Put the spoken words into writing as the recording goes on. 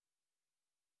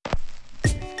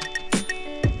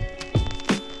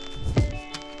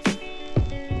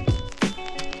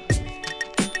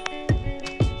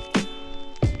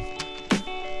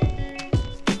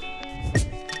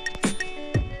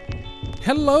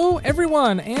Hello,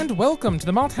 everyone, and welcome to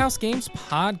the Malthouse Games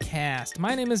podcast.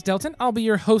 My name is Delton. I'll be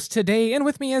your host today, and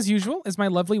with me, as usual, is my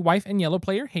lovely wife and yellow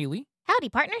player, Haley. Howdy,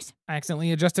 partners. I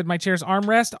accidentally adjusted my chair's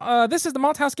armrest. This is the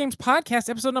Malthouse Games podcast,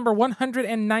 episode number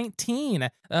 119.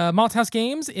 Malthouse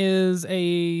Games is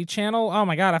a channel. Oh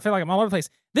my god, I feel like I'm all over the place.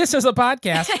 This is a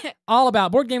podcast all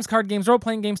about board games, card games,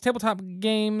 role-playing games, tabletop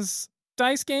games,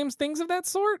 dice games, things of that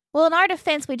sort. Well, in our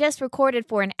defense, we just recorded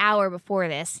for an hour before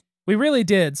this. We really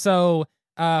did. So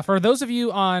for those of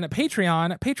you on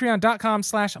Patreon,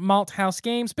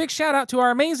 patreon.com/malthousegames, big shout out to our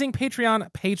amazing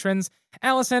Patreon patrons,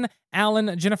 Allison,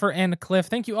 Alan, Jennifer, and Cliff.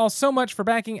 Thank you all so much for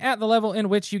backing at the level in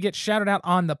which you get shouted out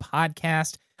on the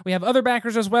podcast. We have other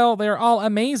backers as well. They're all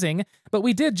amazing. But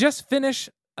we did just finish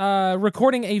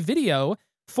recording a video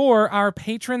for our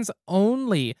patrons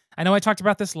only. I know I talked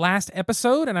about this last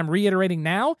episode, and I'm reiterating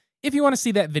now. If you want to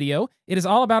see that video, it is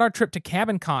all about our trip to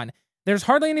Cabin Con. There's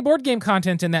hardly any board game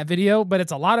content in that video, but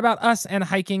it's a lot about us and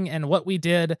hiking and what we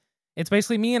did. It's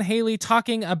basically me and Haley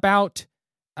talking about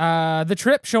the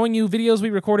trip, showing you videos we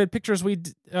recorded, pictures we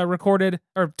recorded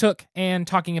or took, and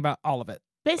talking about all of it.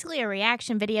 Basically a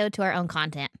reaction video to our own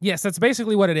content. Yes, that's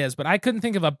basically what it is, but I couldn't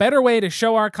think of a better way to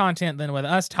show our content than with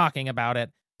us talking about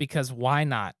it, because why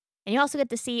not? And you also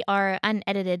get to see our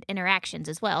unedited interactions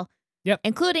as well. Yep.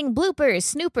 Including bloopers,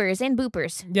 snoopers, and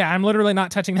boopers. Yeah, I'm literally not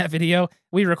touching that video.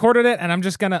 We recorded it, and I'm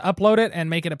just going to upload it and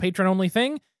make it a patron-only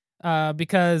thing,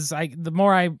 because the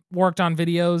more I worked on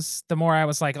videos, the more I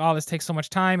was like, oh, this takes so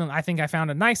much time, and I think I found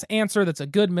a nice answer that's a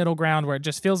good middle ground where it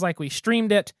just feels like we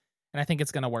streamed it, and I think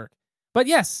it's going to work. But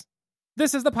yes,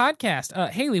 this is the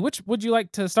podcast. Haley, which would you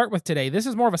like to start with today? This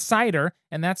is more of a cider,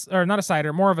 or not a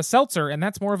cider, more of a seltzer, and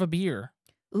that's more of a beer.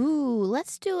 Ooh,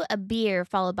 let's do a beer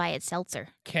followed by its seltzer.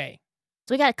 Okay.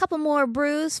 So we got a couple more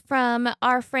brews from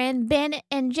our friend Ben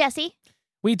and Jesse.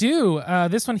 We do.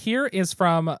 This one here is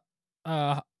from,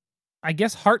 I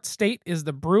guess Heart State is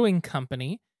the brewing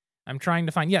company. I'm trying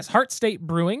to find, yes, Heart State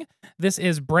Brewing. This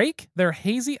is Break, their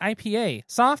hazy IPA.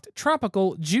 Soft,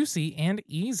 tropical, juicy, and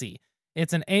easy.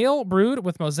 It's an ale brewed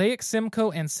with Mosaic, Simcoe,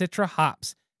 and Citra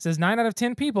hops. It says 9 out of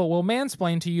 10 people will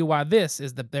mansplain to you why this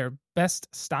is their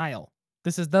best style.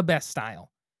 This is the best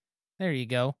style. There you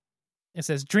go. It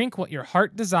says, drink what your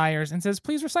heart desires, and says,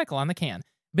 please recycle on the can.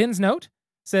 Ben's note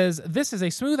says, this is a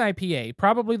smooth IPA,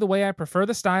 probably the way I prefer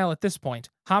the style at this point.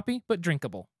 Hoppy, but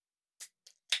drinkable.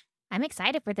 I'm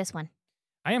excited for this one.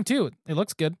 I am too. It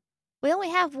looks good. We only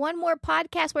have one more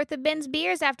podcast worth of Ben's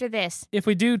beers after this. If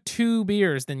we do 2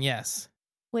 beers, then yes.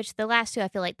 Which the last 2 I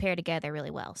feel like pair together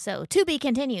really well. So, to be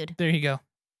continued. There you go.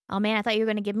 Oh man, I thought you were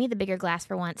going to give me the bigger glass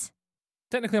for once.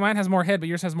 Technically, mine has more head, but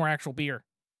yours has more actual beer.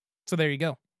 So there you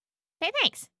go. Hey,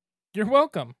 thanks. You're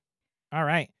welcome. All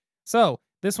right. So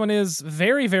this one is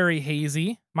very, very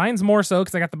hazy. Mine's more so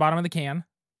because I got the bottom of the can.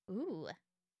 Ooh.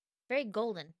 Very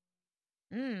golden.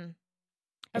 It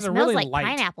Has smells a really like light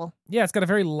pineapple. Yeah, it's got a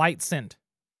very light scent.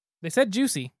 They said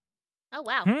juicy. Oh,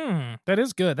 wow. That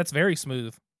is good. That's very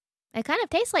smooth. It kind of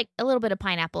tastes like a little bit of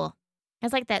pineapple.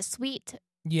 It's like that sweet,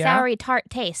 Yeah. soury, tart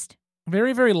taste.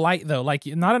 Very, very light, though. Like,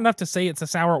 not enough to say it's a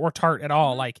sour or tart at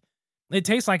all. Like, it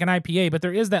tastes like an IPA, but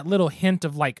there is that little hint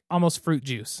of, like, almost fruit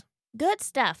juice. Good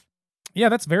stuff. Yeah,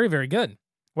 that's very, very good.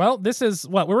 Well, this is,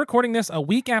 we're recording this a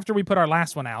week after we put our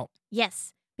last one out.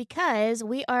 Yes, because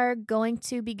we are going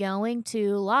to be going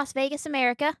to Las Vegas,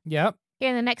 America. Yep. Here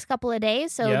in the next couple of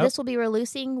days. So Yep. This will be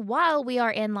releasing while we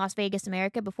are in Las Vegas,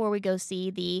 America, before we go see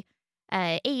the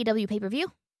AEW pay-per-view.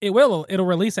 It will. It'll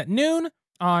release at noon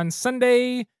on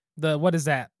Sunday, the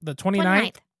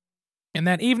 29th. And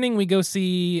that evening, we go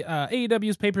see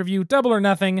AEW's pay-per-view, Double or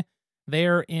Nothing,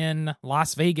 there in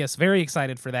Las Vegas. Very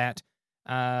excited for that.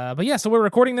 But yeah, so we're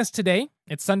recording this today.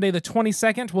 It's Sunday the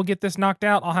 22nd. We'll get this knocked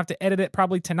out. I'll have to edit it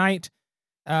probably tonight,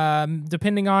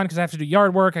 depending on, because I have to do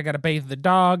yard work. I got to bathe the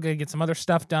dog, get some other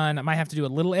stuff done. I might have to do a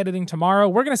little editing tomorrow.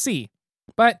 We're going to see.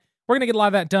 But we're going to get a lot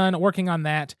of that done, working on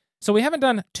that. So we haven't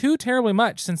done too terribly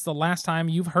much since the last time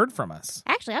you've heard from us.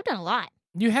 Actually, I've done a lot.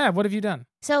 You have? What have you done?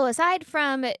 So aside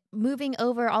from moving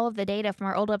over all of the data from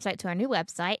our old website to our new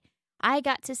website, I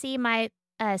got to see my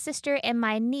sister and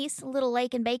my niece, Little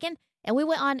Lake and Bacon, and we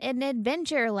went on an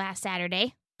adventure last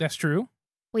Saturday. That's true.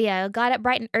 We got up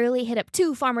bright and early, hit up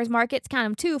 2 farmers markets, count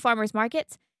them, 2 farmers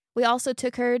markets. We also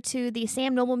took her to the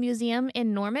Sam Noble Museum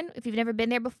in Norman. If you've never been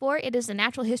there before, it is a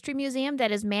natural history museum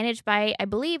that is managed by, I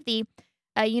believe, the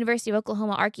University of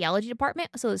Oklahoma Archaeology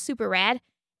Department, so it's super rad.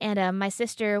 And my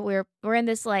sister, we're in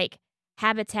this like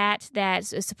habitat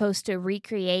that is supposed to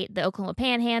recreate the Oklahoma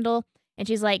Panhandle, and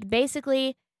she's like,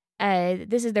 basically,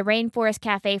 this is the Rainforest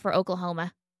Cafe for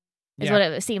Oklahoma, is what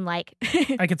it seemed like.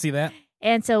 I could see that.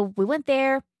 And so we went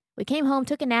there. We came home,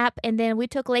 took a nap, and then we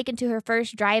took Lakin to her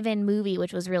first drive-in movie,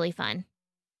 which was really fun.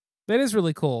 That is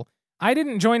really cool. I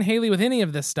didn't join Haley with any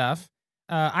of this stuff.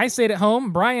 I stayed at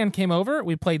home. Brian came over.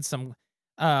 We played some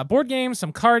board games,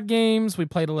 some card games. We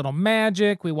played a little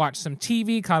Magic. We watched some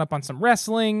TV, caught up on some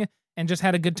wrestling, and just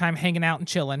had a good time hanging out and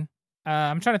chilling.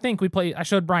 I'm trying to think. I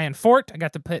showed Brian Fort. I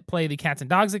got to play the Cats and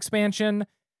Dogs expansion.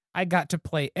 I got to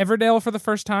play Everdell for the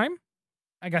first time.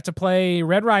 I got to play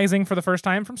Red Rising for the first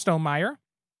time from Stonemaier.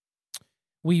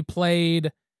 We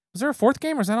played... Was there a fourth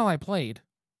game, or is that all I played?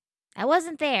 I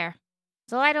wasn't there,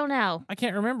 so I don't know. I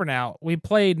can't remember now. We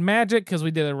played Magic because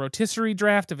we did a rotisserie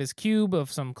draft of his cube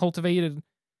of some cultivated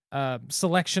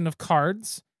selection of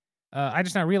cards. I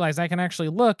just now realized I can actually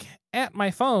look at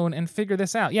my phone and figure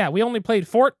this out. Yeah, we only played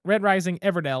Fort, Red Rising,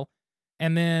 Everdell,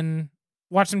 and then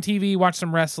watched some TV, watched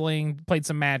some wrestling, played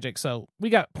some Magic. So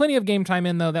we got plenty of game time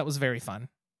in, though. That was very fun.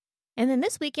 And then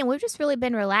this weekend, we've just really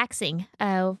been relaxing.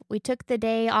 We took the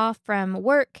day off from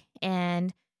work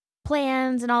and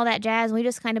plans and all that jazz. We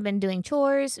just kind of been doing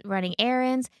chores, running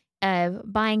errands,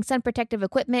 buying sun protective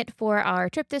equipment for our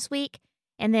trip this week.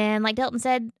 And then, like Delton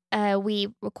said, we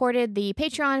recorded the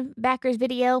Patreon backers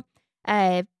video,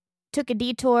 took a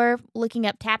detour looking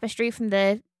up tapestry from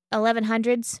the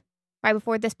 1100s right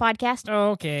before this podcast.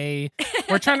 Okay.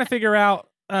 We're trying to figure out,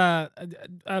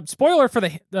 spoiler for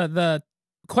the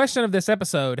question of this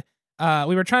episode.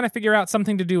 We were trying to figure out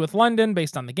something to do with London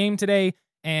based on the game today.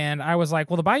 And I was like,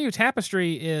 well, the Bayeux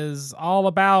Tapestry is all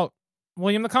about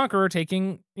William the Conqueror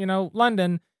taking,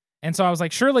 London. And so I was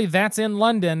like, surely that's in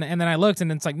London. And then I looked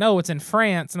and it's like, no, it's in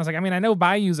France. And I was like, I mean, I know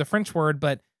Bayou is a French word,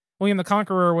 but William the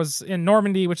Conqueror was in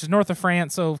Normandy, which is north of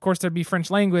France. So of course there'd be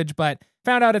French language, but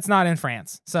found out it's not in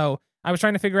France. So I was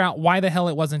trying to figure out why the hell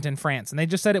it wasn't in France. And they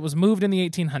just said it was moved in the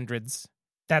 1800s.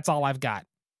 That's all I've got.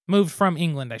 Moved from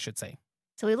England, I should say.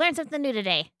 So we learned something new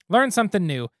today. Learned something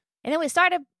new. And then we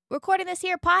started recording this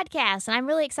here podcast, and I'm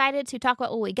really excited to talk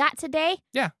about what we got today.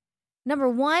 Yeah. Number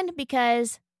one,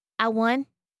 because I won.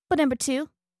 But number two,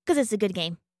 because it's a good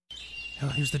game. Oh,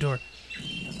 here's the door.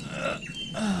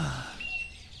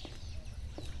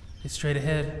 It's straight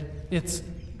ahead. It's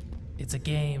a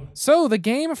game. So the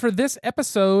game for this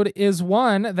episode is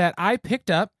one that I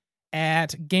picked up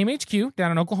at Game HQ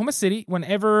down in Oklahoma City.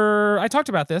 Whenever I talked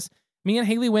about this, me and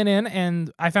Haley went in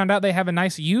and I found out they have a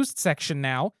nice used section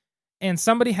now. And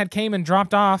somebody had came and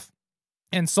dropped off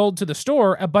and sold to the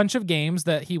store a bunch of games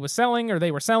that he was selling or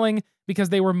they were selling because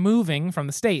they were moving from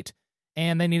the state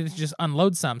and they needed to just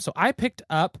unload some. So I picked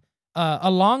up,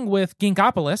 along with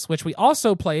Ginkopolis, which we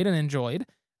also played and enjoyed,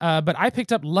 but I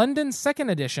picked up London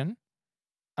 2nd Edition.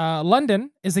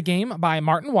 London is a game by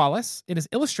Martin Wallace. It is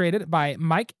illustrated by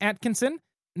Mike Atkinson,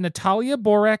 Natalia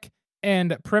Borek,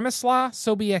 and Przemysław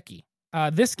Sobiecki.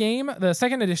 This game, the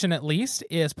 2nd edition at least,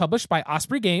 is published by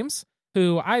Osprey Games,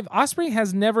 who Osprey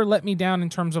has never let me down in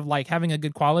terms of like having a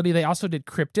good quality. They also did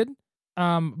Cryptid.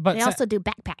 But they also do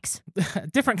backpacks.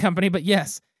 Different company, but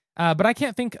yes. But I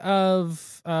can't think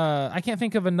of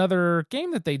another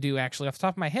game that they do actually off the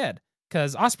top of my head.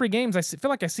 Because Osprey Games, I feel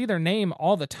like I see their name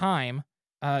all the time.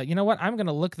 You know what? I'm going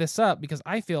to look this up because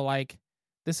I feel like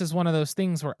this is one of those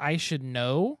things where I should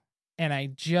know, and I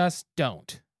just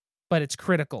don't. But it's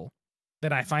critical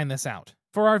that I find this out.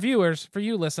 For our viewers, for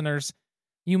you listeners,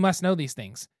 you must know these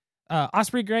things.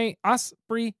 Osprey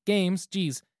Games,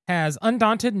 has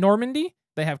Undaunted Normandy.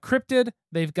 They have Cryptid.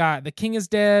 They've got The King is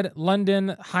Dead,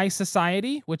 London High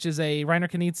Society, which is a Reiner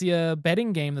Knizia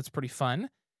betting game that's pretty fun.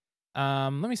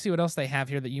 Let me see what else they have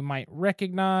here that you might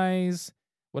recognize.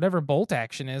 Whatever Bolt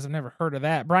Action is, I've never heard of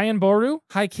that. Brian Boru,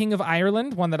 High King of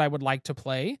Ireland, one that I would like to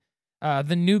play.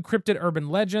 The new Cryptid Urban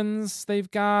Legends they've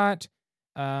got.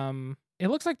 It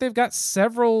looks like they've got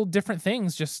several different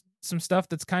things, just some stuff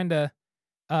that's kind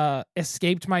of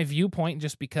escaped my viewpoint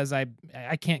just because I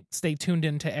can't stay tuned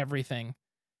into everything.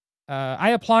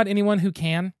 I applaud anyone who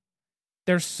can.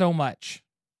 There's so much.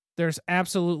 There's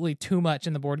absolutely too much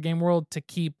in the board game world to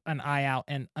keep an eye out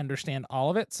and understand all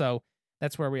of it, so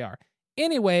that's where we are.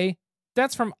 Anyway,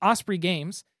 that's from Osprey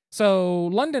Games. So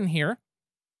London here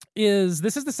is the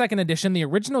 2nd edition. The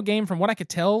original game, from what I could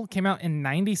tell, came out in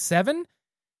 97.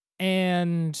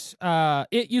 And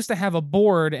it used to have a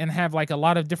board and have like a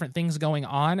lot of different things going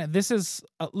on. This is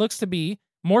looks to be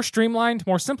more streamlined,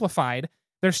 more simplified.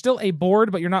 There's still a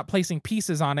board, but you're not placing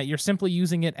pieces on it. You're simply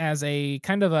using it as a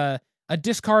kind of a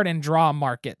discard and draw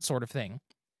market sort of thing.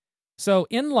 So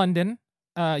in London,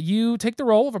 you take the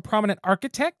role of a prominent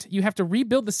architect. You have to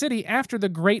rebuild the city after the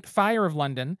Great Fire of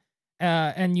London,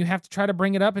 and you have to try to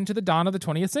bring it up into the dawn of the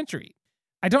 20th century.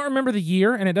 I don't remember the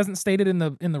year, and it doesn't state it in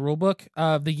the rule book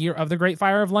of the year of the Great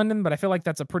Fire of London, but I feel like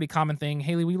that's a pretty common thing.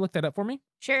 Haley, will you look that up for me?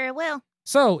 Sure it will.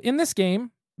 So in this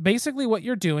game, basically what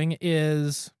you're doing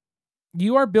is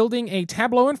you are building a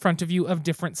tableau in front of you of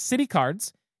different city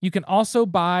cards. You can also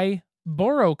buy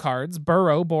borough cards,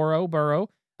 borough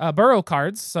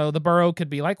cards. So the borough could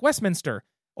be like Westminster,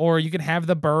 or you could have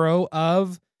the borough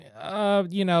of,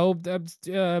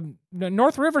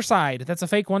 North Riverside. That's a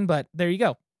fake one, but there you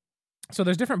go. So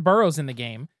there's different boroughs in the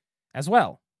game as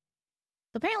well.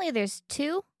 Apparently there's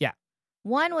 2. Yeah.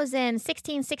 One was in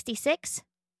 1666.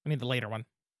 I need the later one.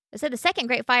 It said the second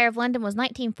Great Fire of London was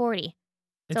 1940.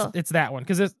 It's that one,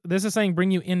 because this is saying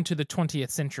bring you into the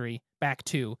 20th century back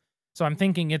to. So I'm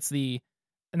thinking it's the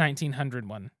 1900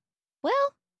 one.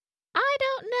 Well, I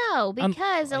don't know,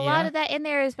 because a lot of that in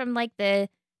there is from like the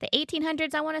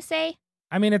 1800s, I want to say.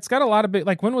 I mean, it's got a lot of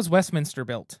like, when was Westminster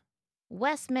built?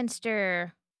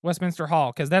 Westminster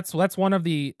Hall, because that's one of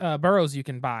the boroughs you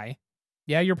can buy.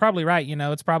 Yeah, you're probably right.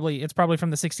 It's probably from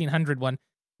the 1600 one.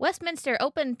 Westminster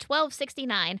opened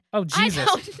 1269. Oh, Jesus.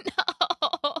 I don't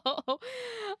know.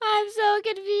 I'm so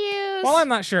confused. Well, I'm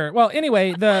not sure. Well,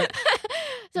 anyway, the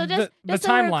so just the so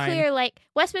timeline. We're clear, like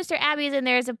Westminster Abbey is in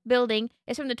there as a building.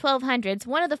 It's from the 1200s.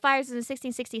 One of the fires is in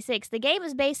 1666. The game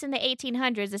is based in the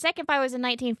 1800s. The second fire was in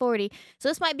 1940. So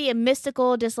this might be a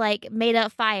mystical, just like made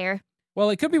up fire. Well,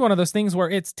 it could be one of those things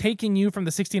where it's taking you from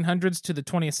the 1600s to the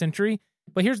 20th century.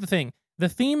 But here's the thing. The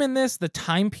theme in this, the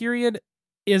time period,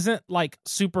 isn't like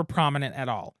super prominent at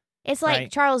all. It's like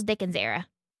right? Charles Dickens era.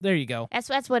 There you go.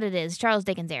 That's what it is, Charles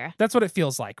Dickens era. That's what it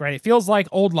feels like, right? It feels like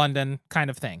old London kind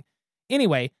of thing.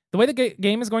 Anyway, the way the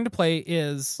game is going to play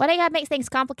is... Why do you gotta make things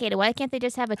complicated? Why can't they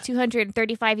just have a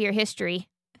 235-year history?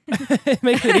 It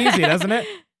makes it easy, doesn't it?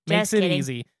 Just Makes it kidding.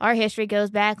 easy. Our history goes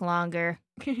back longer.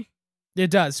 It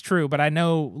does, true, but I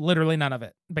know literally none of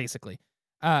it, basically.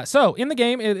 So, in the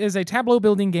game, it is a tableau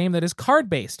building game that is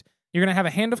card-based. You're going to have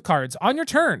a hand of cards. On your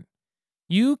turn,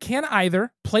 you can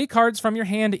either play cards from your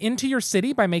hand into your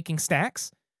city by making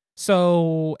stacks.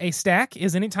 So, a stack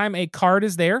is anytime a card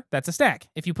is there, that's a stack.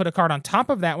 If you put a card on top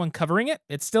of that one covering it,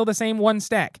 it's still the same one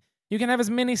stack. You can have as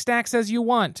many stacks as you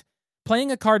want.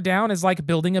 Playing a card down is like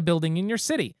building a building in your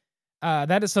city.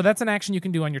 That's an action you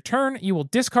can do on your turn. You will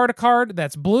discard a card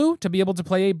that's blue to be able to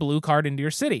play a blue card into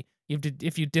your city.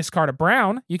 If you discard a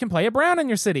brown, you can play a brown in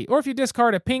your city. Or if you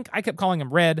discard a pink, I kept calling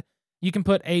them red, you can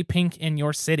put a pink in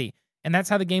your city. And that's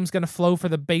how the game's going to flow for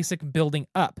the basic building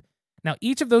up. Now,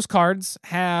 each of those cards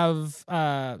have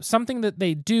something that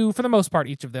they do, for the most part,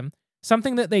 each of them,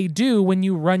 something that they do when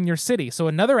you run your city. So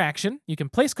another action, you can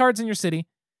place cards in your city.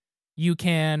 You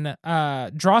can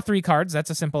draw 3 cards. That's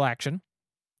a simple action.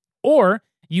 Or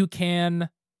you can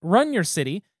run your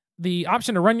city. The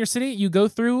option to run your city, you go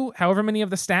through however many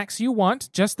of the stacks you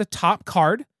want, just the top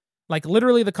card. Like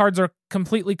literally the cards are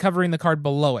completely covering the card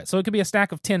below it. So it could be a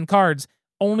stack of 10 cards.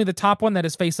 Only the top one that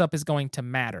is face up is going to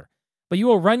matter. But you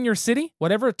will run your city,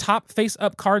 whatever top face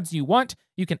up cards you want.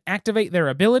 You can activate their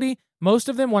ability. Most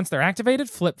of them, once they're activated,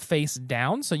 flip face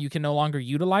down, so you can no longer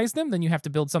utilize them. Then you have to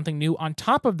build something new on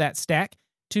top of that stack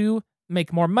to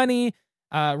make more money,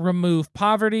 remove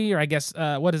poverty, or I guess,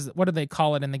 what do they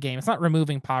call it in the game? It's not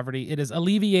removing poverty. It is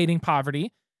alleviating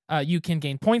poverty. You can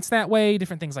gain points that way,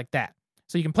 different things like that.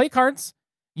 So you can play cards,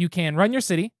 you can run your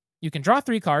city, you can draw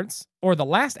 3 cards, or the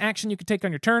last action you could take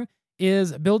on your turn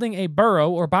is building a borough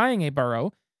or buying a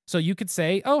borough. So you could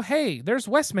say, oh, hey, there's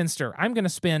Westminster. I'm going to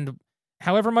spend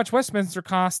however much Westminster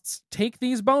costs, take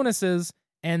these bonuses,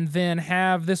 and then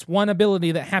have this one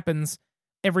ability that happens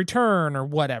every turn or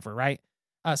whatever, right?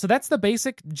 So that's the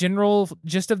basic general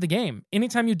gist of the game.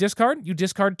 Anytime you discard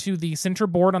to the center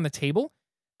board on the table.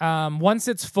 Once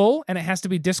it's full and it has to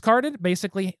be discarded,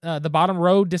 basically the bottom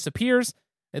row disappears.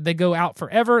 They go out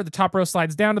forever. The top row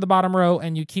slides down to the bottom row,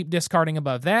 and you keep discarding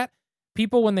above that.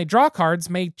 People, when they draw cards,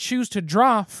 may choose to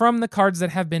draw from the cards that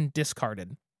have been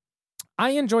discarded.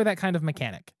 I enjoy that kind of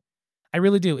mechanic. I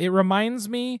really do. It reminds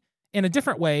me, in a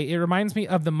different way, it reminds me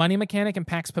of the money mechanic in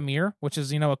Pax Pamir, which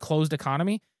is, a closed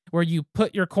economy, where you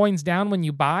put your coins down when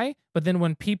you buy, but then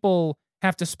when people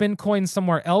have to spend coins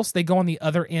somewhere else, they go on the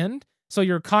other end. So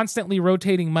you're constantly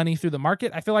rotating money through the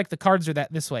market. I feel like the cards are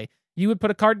this way. You would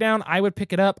put a card down, I would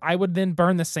pick it up, I would then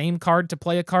burn the same card to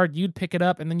play a card, you'd pick it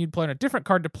up, and then you'd play on a different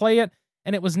card to play it,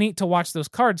 and it was neat to watch those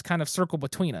cards kind of circle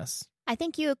between us. I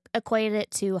think you equated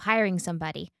it to hiring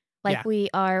somebody. Like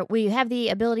Yeah. we have the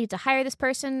ability to hire this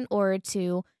person or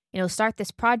to, start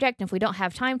this project. And if we don't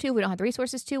have time to, we don't have the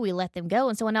resources to, we let them go.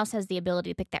 And someone else has the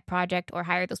ability to pick that project or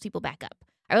hire those people back up.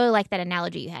 I really like that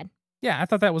analogy you had. Yeah, I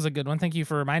thought that was a good one. Thank you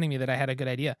for reminding me that I had a good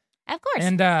idea. Of course.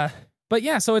 And, but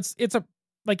yeah, so it's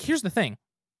here's the thing.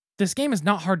 this game is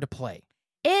not hard to play.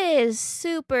 It is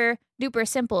super duper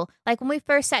simple. Like when we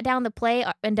first sat down to play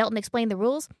and Delton explained the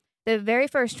rules, the very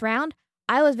first round,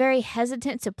 I was very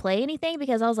hesitant to play anything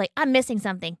because I was like, I'm missing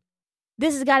something.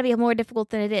 This has got to be more difficult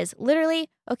than it is. Literally,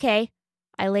 okay,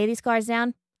 I lay these cards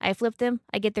down, I flip them,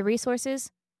 I get the resources,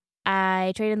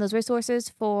 I trade in those resources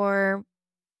for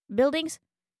buildings,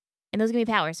 and those give me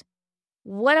powers.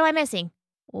 What am I missing?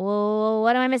 Whoa,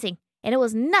 what am I missing? And it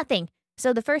was nothing.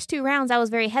 So the first 2 rounds, I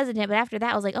was very hesitant, but after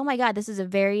that, I was like, oh my God, this is a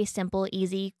very simple,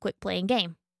 easy, quick playing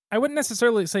game. I wouldn't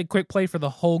necessarily say quick play for the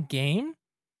whole game,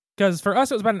 because for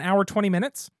us, it was about an hour, 20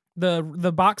 minutes.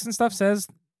 The box and stuff says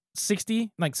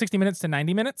 60 minutes to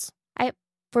 90 minutes.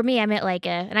 For me, I meant like,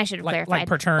 and I should have clarified. Like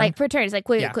per turn. Like per turn. It's like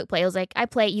quick play. It was like, I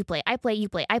play, you play, I play, you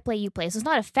play, I play, you play. So it's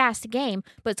not a fast game,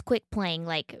 but it's quick playing,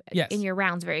 like in your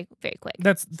rounds very, very quick.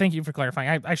 Thank you for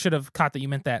clarifying. I should have caught that you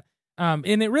meant that. And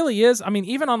it really is. I mean,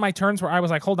 even on my turns where I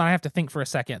was like, hold on, I have to think for a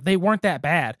second, they weren't that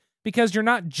bad because you're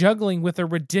not juggling with a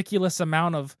ridiculous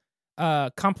amount of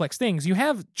complex things. You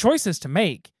have choices to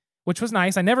make, which was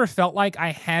nice. I never felt like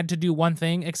I had to do one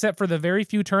thing except for the very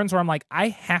few turns where I'm like, I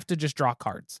have to just draw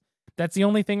cards. That's the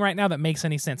only thing right now that makes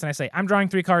any sense. And I say, I'm drawing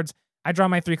 3 cards. I draw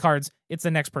my 3 cards. It's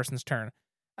the next person's turn.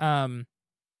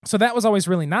 So that was always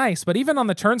really nice. But even on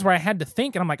the turns where I had to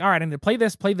think, and I'm like, all right, I need to play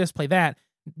this, play that,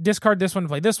 discard this one,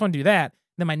 play this one, do that.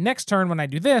 Then my next turn, when I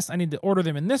do this, I need to order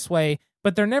them in this way.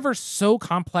 But they're never so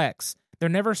complex. They're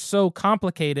never so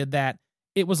complicated that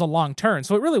it was a long turn.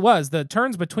 So it really was. The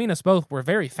turns between us both were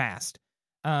very fast.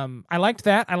 I liked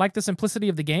that. I liked the simplicity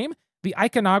of the game. The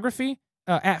iconography,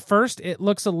 at first, it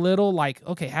looks a little like,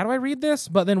 okay, how do I read this?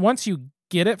 But then once you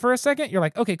get it for a second, you're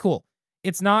like, okay, cool.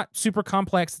 It's not super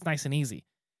complex. It's nice and easy.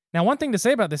 Now, one thing to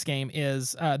say about this game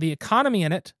is the economy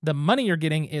in it, the money you're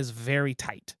getting is very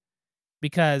tight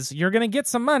because you're going to get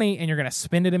some money and you're going to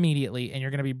spend it immediately and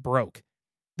you're going to be broke.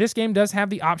 This game does have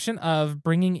the option of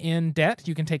bringing in debt.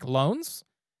 You can take loans,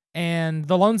 and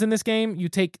the loans in this game, you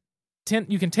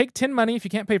can take 10 money if you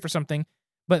can't pay for something,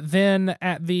 but then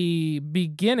at the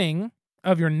beginning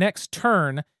of your next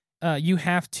turn, you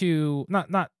have to,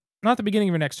 not the beginning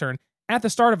of your next turn, at the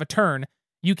start of a turn,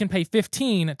 you can pay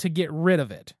 15 to get rid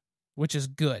of it, which is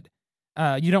good.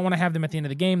 You don't want to have them at the end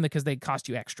of the game because they cost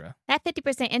you extra. That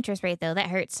 50% interest rate, though, that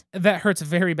hurts. That hurts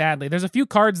very badly. There's a few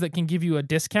cards that can give you a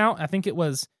discount. I think it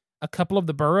was a couple of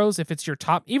the boroughs, if it's your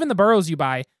top, even the boroughs you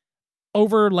buy,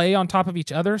 overlay on top of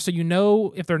each other, so you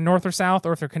know if they're north or south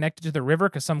or if they're connected to the river,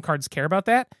 because some cards care about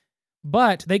that.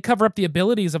 But they cover up the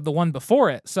abilities of the one before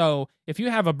it. So if you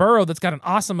have a borough that's got an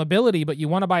awesome ability, but you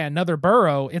want to buy another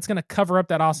borough, it's going to cover up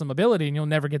that awesome ability and you'll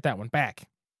never get that one back.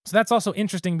 So that's also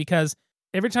interesting because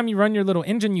every time you run your little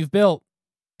engine you've built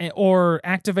or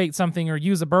activate something or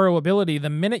use a borough ability,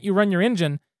 the minute you run your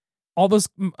engine,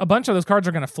 a bunch of those cards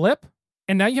are going to flip,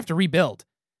 and now you have to rebuild.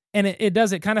 And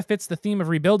it kind of fits the theme of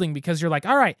rebuilding because you're like,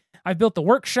 all right, I've built the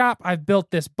workshop, I've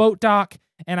built this boat dock,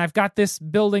 and I've got this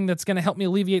building that's going to help me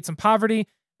alleviate some poverty.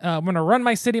 I'm going to run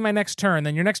my city my next turn.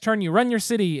 Then your next turn, you run your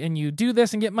city, and you do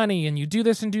this and get money, and you do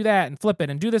this and do that, and flip it,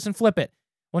 and do this and flip it.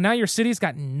 Well, now your city's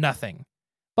got nothing.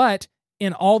 But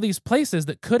in all these places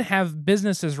that could have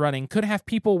businesses running, could have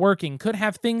people working, could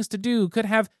have things to do, could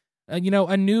have a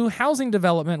new housing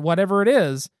development, whatever it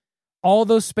is, all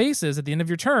those spaces at the end of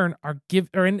your turn or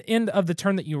in the end of the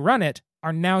turn that you run it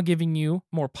are now giving you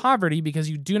more poverty because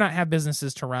you do not have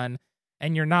businesses to run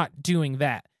and you're not doing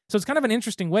that. So it's kind of an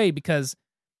interesting way because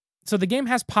the game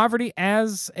has poverty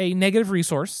as a negative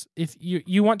resource. If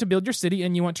you want to build your city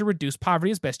and you want to reduce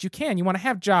poverty as best you can, you want to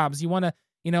have jobs, you want to,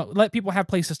 let people have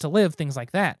places to live, things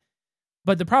like that.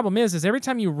 But the problem is every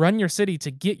time you run your city to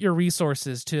get your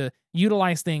resources, to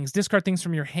utilize things, discard things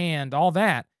from your hand, all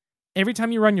that, every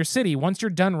time you run your city, once you're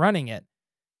done running it,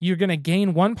 you're going to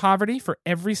gain 1 poverty for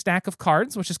every stack of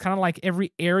cards, which is kind of like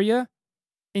every area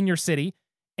in your city,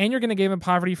 and you're going to gain a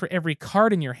poverty for every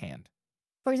card in your hand.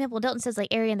 For example, Delton says like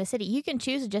area in the city, you can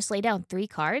choose to just lay down 3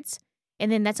 cards,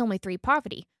 and then that's only 3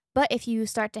 poverty. But if you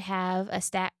start to have a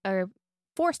stack or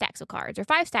 4 stacks of cards or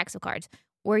 5 stacks of cards,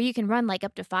 where you can run like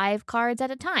up to 5 cards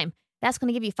at a time, that's going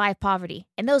to give you 5 poverty.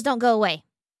 And those don't go away.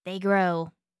 They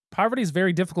grow. Poverty is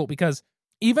very difficult because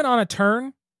even on a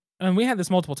turn, and we had this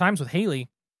multiple times with Haley,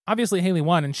 obviously Haley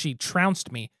won and she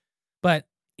trounced me, but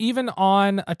even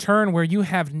on a turn where you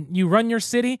run your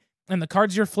city and the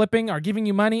cards you're flipping are giving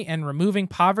you money and removing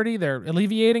poverty, they're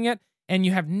alleviating it, and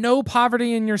you have no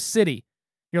poverty in your city,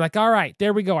 you're like, all right,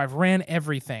 there we go, I've ran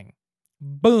everything.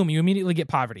 Boom, you immediately get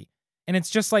poverty. And it's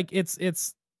just like,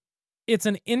 it's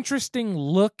an interesting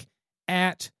look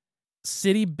at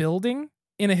city building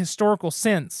in a historical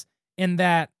sense, in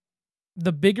that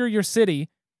the bigger your city,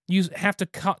 you have to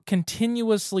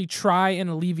continuously try and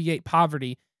alleviate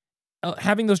poverty,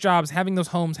 having those jobs, having those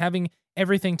homes, having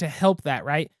everything to help that,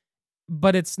 right?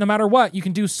 But it's no matter what, you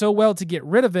can do so well to get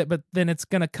rid of it, but then it's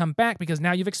going to come back because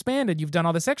now you've expanded, you've done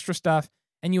all this extra stuff,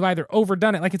 and you've either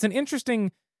overdone it. Like, it's an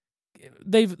interesting,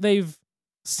 they've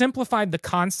simplified the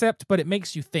concept, but it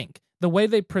makes you think. The way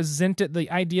they present it, the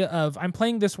idea of, I'm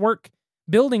playing this work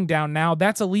building down now,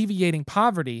 that's alleviating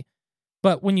poverty.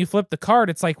 But when you flip the card,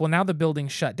 it's like, well, now the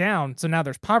building's shut down, so now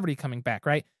there's poverty coming back,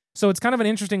 right? So it's kind of an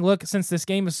interesting look, since this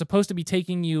game is supposed to be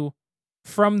taking you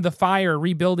from the fire,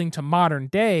 rebuilding to modern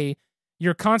day.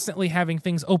 You're constantly having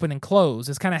things open and close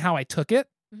is kind of how I took it.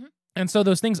 Mm-hmm. And so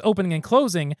those things opening and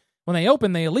closing, when they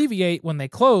open, they alleviate. When they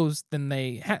close, then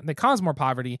they cause more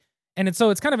poverty. And it's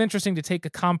kind of interesting to take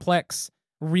a complex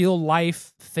real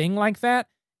life thing like that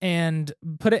and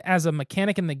put it as a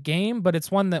mechanic in the game. But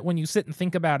it's one that when you sit and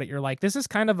think about it, you're like, this is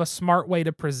kind of a smart way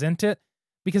to present it,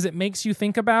 because it makes you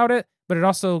think about it, but it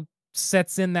also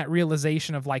sets in that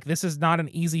realization of like, this is not an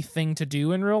easy thing to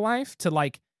do in real life, to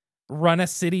like run a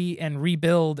city and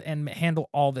rebuild and handle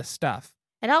all this stuff.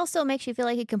 It also makes you feel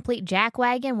like a complete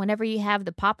jackwagon whenever you have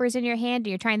the poppers in your hand and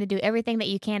you're trying to do everything that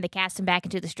you can to cast them back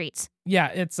into the streets. Yeah,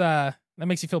 it's that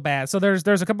makes you feel bad. So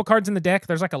there's a couple cards in the deck.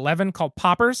 There's like 11 called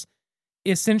poppers.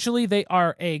 Essentially, they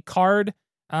are a card.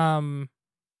 I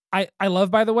love,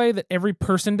 by the way, that every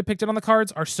person depicted on the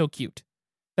cards are so cute.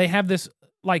 They have this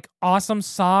like awesome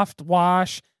soft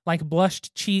wash, like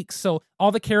blushed cheeks. So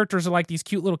all the characters are like these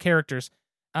cute little characters.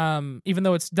 Even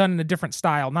though it's done in a different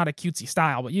style, not a cutesy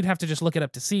style, but you'd have to just look it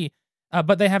up to see.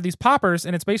 But they have these poppers,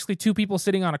 and it's basically two people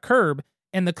sitting on a curb,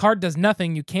 and the card does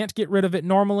nothing. You can't get rid of it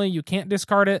normally. You can't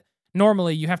discard it.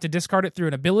 Normally, you have to discard it through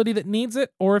an ability that needs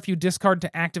it, or if you discard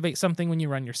to activate something when you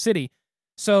run your city.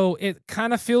 So it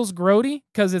kind of feels grody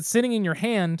because it's sitting in your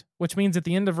hand, which means at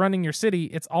the end of running your city,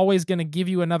 it's always going to give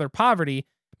you another poverty.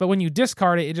 But when you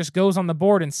discard it, it just goes on the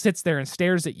board and sits there and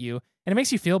stares at you, and it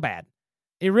makes you feel bad.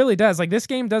 It really does. Like, this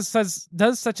game does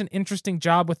such an interesting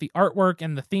job with the artwork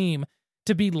and the theme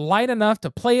to be light enough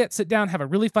to play it, sit down, have a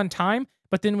really fun time.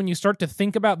 But then when you start to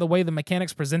think about the way the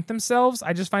mechanics present themselves,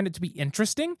 I just find it to be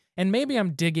interesting. And maybe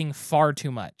I'm digging far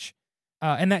too much.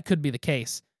 And that could be the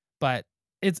case. But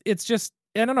it's just,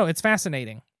 I don't know, it's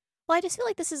fascinating. Well, I just feel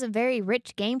like this is a very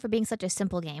rich game for being such a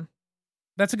simple game.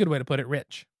 That's a good way to put it,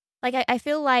 rich. Like, I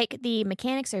feel like the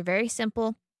mechanics are very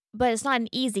simple, but it's not an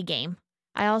easy game.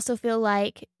 I also feel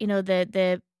like, you know,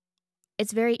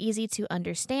 it's very easy to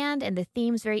understand and the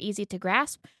theme's very easy to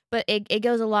grasp, but it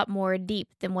goes a lot more deep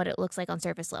than what it looks like on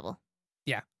surface level.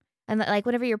 Yeah. And like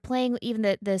whenever you're playing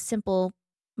even the simple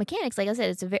mechanics, like I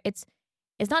said, it's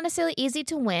not necessarily easy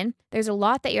to win. There's a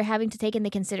lot that you're having to take into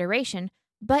consideration,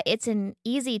 but it's an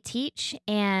easy teach.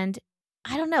 And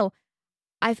I don't know.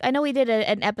 I know we did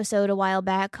an episode a while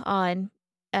back on,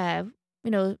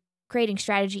 creating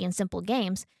strategy in simple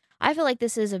games. I feel like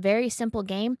this is a very simple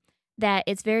game that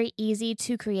it's very easy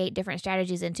to create different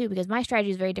strategies into, because my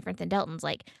strategy is very different than Delton's.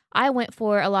 Like, I went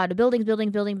for a lot of buildings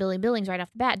right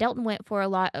off the bat. Delton went for a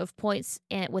lot of points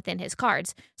within his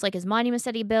cards. So like his monuments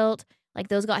that he built, like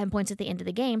those got him points at the end of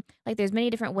the game. Like, there's many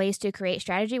different ways to create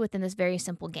strategy within this very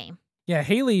simple game. Yeah,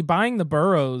 Haley, buying the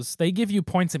burrows, they give you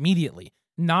points immediately.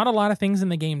 Not a lot of things in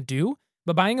the game do,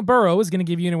 but buying a burrow is going to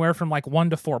give you anywhere from like 1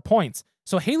 to 4 points.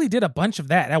 So Haley did a bunch of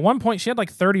that. At one point, she had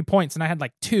like 30 points, and I had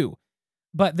like 2.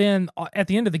 But then at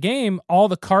the end of the game, all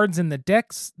the cards in the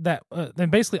decks then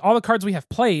basically all the cards we have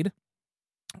played,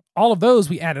 all of those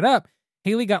we added up.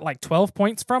 Haley got like 12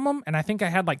 points from them, and I think I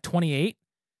had like 28.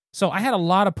 So I had a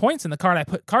lot of points in the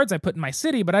cards I put in my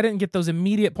city, but I didn't get those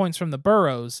immediate points from the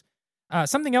burrows.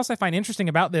 Something else I find interesting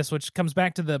about this, which comes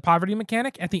back to the poverty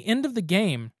mechanic, at the end of the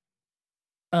game,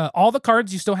 all the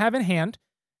cards you still have in hand,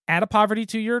 add a poverty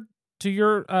to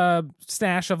your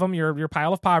stash of them, your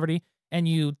pile of poverty, and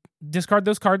you discard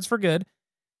those cards for good,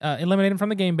 eliminate them from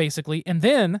the game basically, and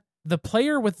then the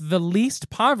player with the least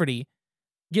poverty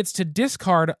gets to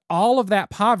discard all of that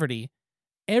poverty.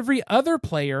 Every other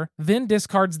player then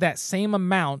discards that same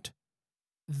amount.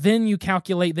 Then you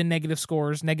calculate the negative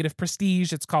scores, negative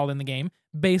prestige it's called in the game,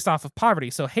 based off of poverty.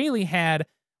 So Haley had,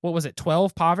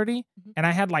 12 poverty, and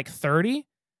I had like 30.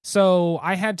 So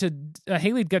I had to,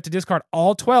 Haley got to discard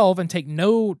all 12 and take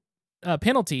no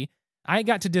penalty. I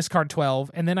got to discard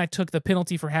 12, and then I took the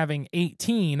penalty for having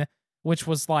 18, which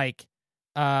was like,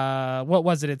 what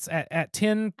was it? It's at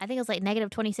 10. I think it was like negative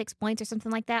 26 points or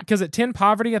something like that. Because at 10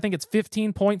 poverty, I think it's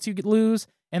 15 points you could lose,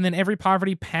 and then every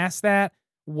poverty past that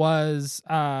was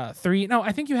 3. No,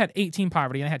 I think you had 18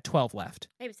 poverty, and I had 12 left.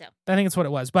 Maybe so. I think it's what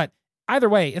it was. But either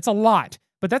way, it's a lot.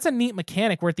 But that's a neat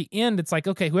mechanic where at the end, it's like,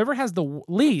 okay, whoever has the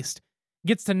least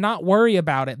gets to not worry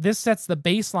about it. This sets the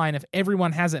baseline if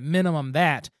everyone has at minimum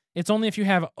that. It's only if you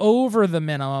have over the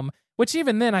minimum, which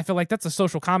even then I feel like that's a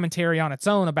social commentary on its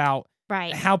own about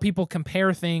Right. how people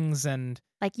compare things. And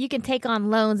Like you can take on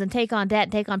loans and take on debt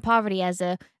and take on poverty as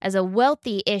a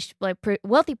wealthy-ish, like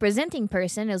wealthy presenting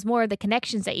person. Is more of the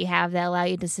connections that you have that allow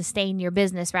you to sustain your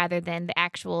business rather than the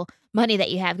actual money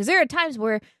that you have. Because there are times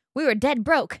where we were dead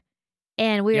broke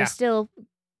and we Yeah. were still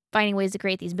finding ways to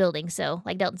create these buildings. So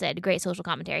like Delton said, great social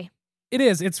commentary. it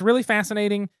is. It's really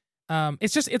fascinating.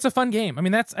 It's a fun game. I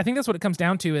mean, I think that's what it comes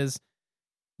down to is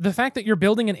the fact that you're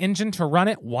building an engine to run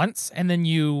it once and then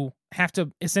you have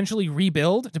to essentially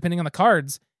rebuild depending on the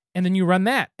cards. And then you run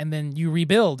that and then you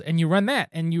rebuild and you run that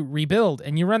and you rebuild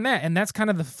and you run that. And that's kind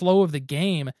of the flow of the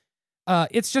game.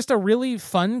 It's just a really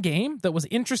fun game that was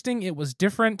interesting. It was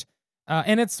different.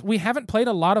 And we haven't played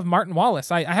a lot of Martin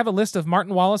Wallace. I have a list of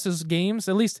Martin Wallace's games.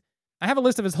 At least I have a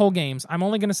list of his whole games. I'm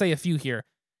only going to say a few here.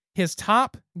 His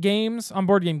top games on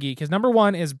Board Game Geek, his number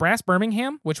one is Brass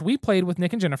Birmingham, which we played with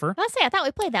Nick and Jennifer. I thought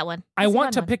we played that one. I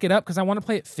want to pick it up because I want to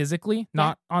play it physically,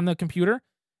 not on the computer.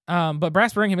 But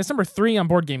Brass Birmingham is number 3 on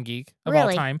Board Game Geek of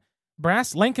all time.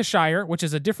 Brass Lancashire, which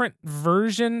is a different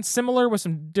version, similar with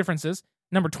some differences,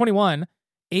 number 21.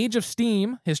 Age of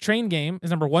Steam, his train game,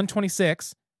 is number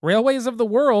 126. Railways of the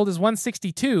World is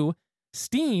 162.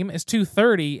 Steam is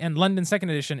 230, and London 2nd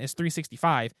Edition is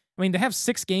 365. I mean, to have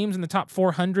 6 games in the top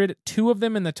 400, 2 of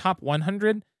them in the top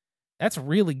 100, that's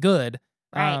really good.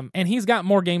 Right. And he's got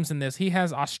more games than this. He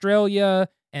has Australia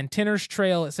and Tinner's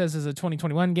Trail, it says, is a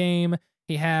 2021 game.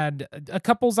 He had a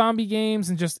couple zombie games,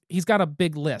 and he's got a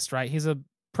big list, right? He's a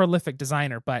prolific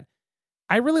designer, but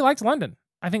I really liked London.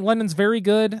 I think London's very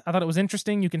good. I thought it was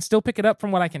interesting. You can still pick it up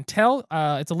from what I can tell.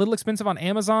 It's a little expensive on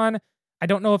Amazon. I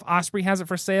don't know if Osprey has it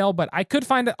for sale, but I could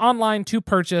find it online to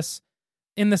purchase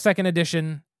in the 2nd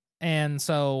edition. And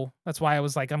so that's why I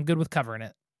was like, I'm good with covering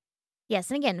it.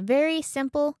 Yes, and again, very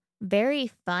simple,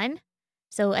 very fun.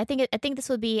 So I think this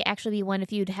would actually be one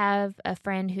if you'd have a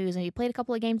friend who's maybe played a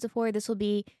couple of games before. This will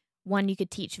be one you could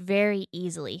teach very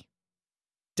easily.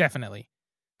 Definitely.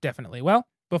 Well,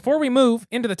 before we move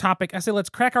into the topic, I say let's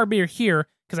crack our beer here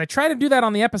because I try to do that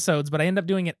on the episodes, but I end up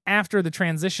doing it after the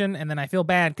transition, and then I feel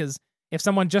bad because if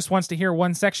someone just wants to hear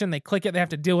one section, they click it, they have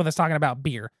to deal with us talking about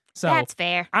beer. So that's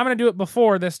fair. I'm going to do it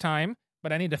before this time,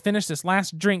 but I need to finish this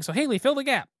last drink. So Haley, fill the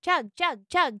gap. Chug, chug,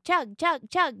 chug, chug, chug,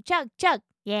 chug, chug, chug.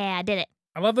 Yeah, I did it.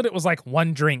 I love that it was like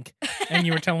one drink and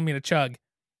you were telling me to chug.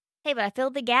 Hey, but I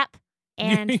filled the gap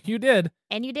and you did.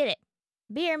 And you did it.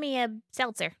 Beer me a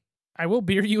seltzer. I will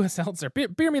beer you a seltzer.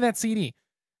 Beer me that CD.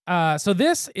 So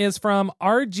this is from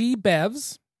RG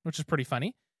Bevs, which is pretty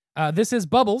funny. This is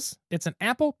Bubbles. It's an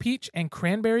apple, peach, and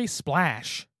cranberry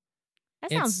splash.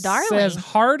 That sounds It darling. says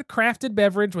hard crafted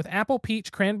beverage with apple,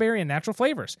 peach, cranberry, and natural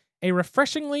flavors. A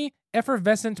refreshingly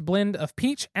effervescent blend of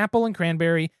peach, apple, and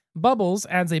cranberry. Bubbles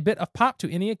adds a bit of pop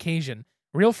to any occasion.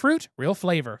 Real fruit, real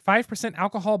flavor. 5%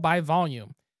 alcohol by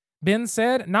volume. Ben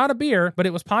said, not a beer, but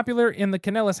it was popular in the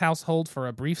Canellis household for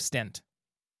a brief stint.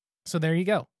 So there you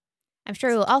go. I'm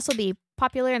sure it will also be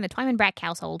popular in the Twyman Brack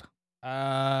household.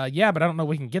 Yeah, but I don't know if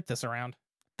we can get this around.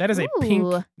 That is a pink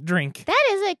Ooh. drink. That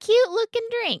is a cute looking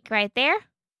drink right there.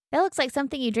 That looks like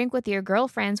something you drink with your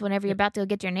girlfriends whenever you're about to go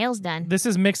get your nails done. This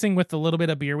is mixing with the little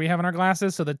bit of beer we have in our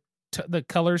glasses, so the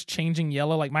color's changing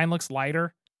yellow. Like mine looks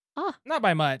lighter. Oh. Not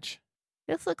by much.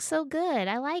 This looks so good.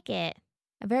 I like it.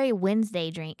 A very Wednesday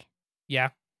drink. Yeah.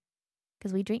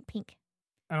 Because we drink pink.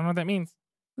 I don't know what that means.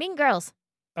 Mean Girls.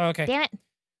 Oh, okay. Damn it.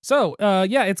 So,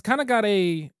 yeah, it's kind of got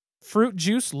a fruit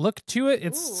juice look to it.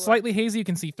 It's Ooh. slightly hazy. You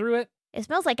can see through it. It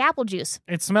smells like apple juice.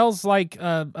 It smells like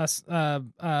what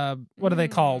are they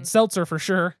called? Seltzer for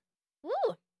sure.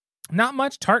 Ooh. Not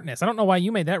much tartness. I don't know why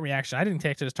you made that reaction. I didn't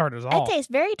taste it as tart at all. It tastes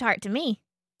very tart to me.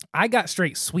 I got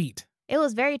straight sweet. It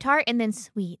was very tart and then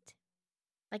sweet.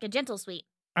 Like a gentle sweet.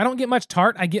 I don't get much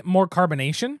tart. I get more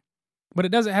carbonation, but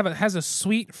it has a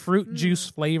sweet fruit juice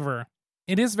flavor.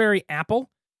 It is very apple.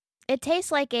 It tastes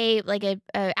like a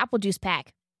apple juice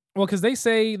pack. Well, because they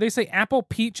say apple,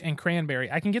 peach, and cranberry.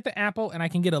 I can get the apple and I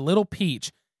can get a little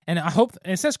peach. And I hope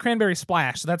it says cranberry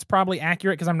splash, so that's probably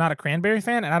accurate because I'm not a cranberry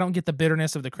fan and I don't get the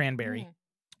bitterness of the cranberry.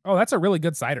 Oh, that's a really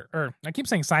good cider. Or I keep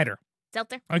saying cider.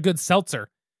 Seltzer. A good seltzer.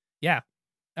 Yeah.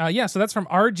 So that's from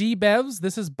RG Bevs.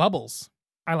 This is Bubbles.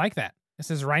 I like that.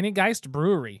 This is Rheingeist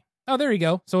Brewery. Oh, there you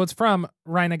go. So it's from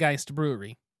Rheingeist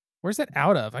Brewery. Where's that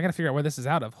out of? I got to figure out where this is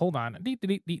out of. Hold on. Hey,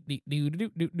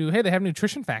 they have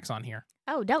nutrition facts on here.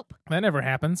 Oh, dope. That never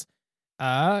happens.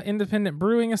 Independent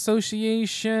Brewing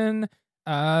Association.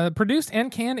 Produced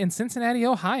and canned in Cincinnati,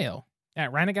 Ohio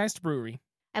at Rheingeist Brewery.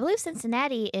 I believe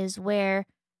Cincinnati is where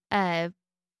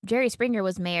Jerry Springer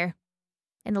was mayor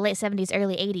in the late 70s,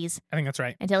 early 80s, I think that's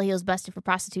right. until he was busted for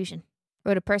prostitution.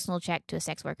 Wrote a personal check to a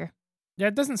sex worker. Yeah,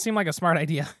 it doesn't seem like a smart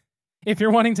idea if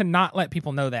you're wanting to not let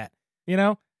people know that. You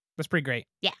know? That's pretty great.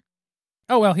 Yeah.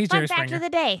 Oh, well, he's Fun Jerry fact Springer. of the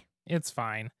day. It's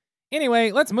fine.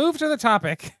 Anyway, let's move to the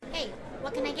topic. Hey,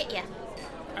 what can I get you?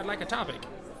 I'd like a topic.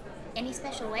 Any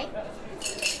special way?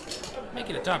 Make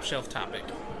it a top shelf topic.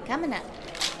 Coming up.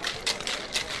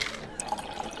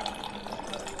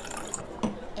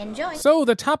 Enjoy. So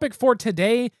the topic for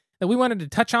today that we wanted to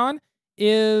touch on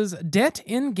is debt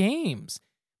in games.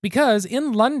 Because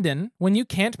in London, when you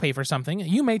can't pay for something,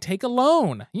 you may take a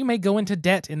loan. You may go into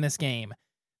debt in this game.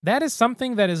 That is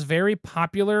something that is very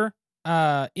popular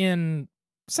in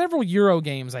several Euro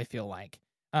games, I feel like.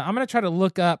 I'm going to try to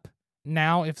look up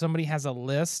now if somebody has a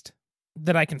list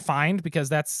that I can find, because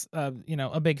that's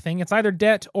a big thing. It's either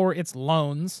debt or it's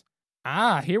loans.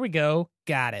 Here we go.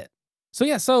 Got it.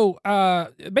 So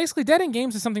basically debt in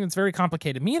games is something that's very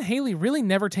complicated. Me and Haley really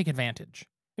never take advantage.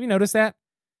 Have you noticed that?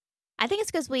 I think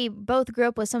it's because we both grew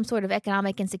up with some sort of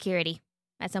economic insecurity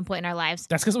at some point in our lives.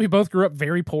 That's because we both grew up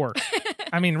very poor.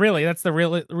 I mean, really, that's the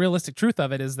realistic truth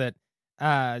of it, is that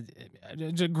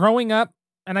growing up,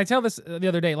 and I tell this the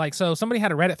other day, like, so somebody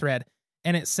had a Reddit thread,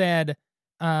 and it said,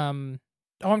 I'm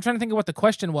trying to think of what the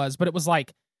question was, but it was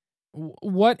like,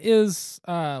 what is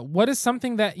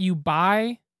something that you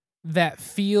buy that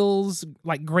feels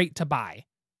like great to buy,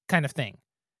 kind of thing?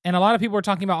 And a lot of people were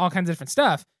talking about all kinds of different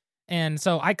stuff. And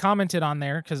so I commented on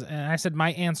there and I said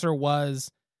my answer was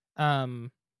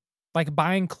like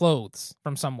buying clothes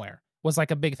from somewhere was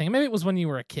like a big thing. Maybe it was when you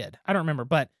were a kid. I don't remember,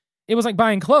 but it was like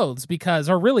buying clothes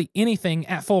or really anything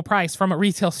at full price from a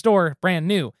retail store, brand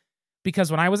new. Because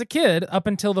when I was a kid, up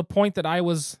until the point that I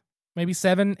was maybe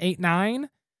 7, 8, 9,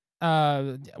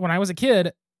 when I was a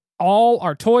kid, all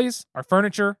our toys, our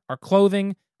furniture, our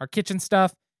clothing, our kitchen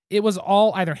stuff, it was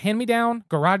all either hand-me-down,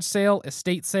 garage sale,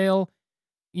 estate sale,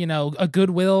 a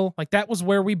Goodwill. Like, that was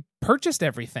where we purchased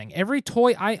everything. Every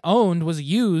toy I owned was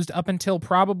used up until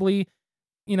probably,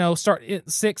 start at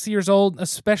 6 years old,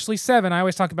 especially 7. I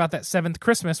always talk about that 7th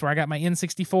Christmas where I got my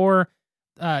N64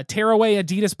 tearaway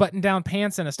Adidas button-down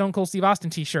pants and a Stone Cold Steve Austin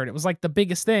t-shirt. It was like the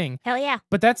biggest thing. Hell yeah.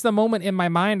 But that's the moment in my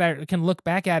mind I can look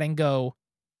back at and go,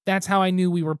 that's how I knew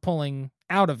we were pulling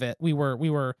out of it. We were,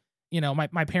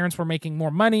 my parents were making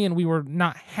more money and we were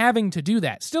not having to do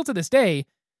that. Still to this day,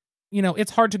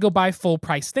 it's hard to go buy full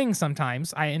price things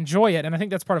sometimes. I enjoy it, and I think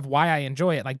that's part of why I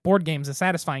enjoy it. Like, board games is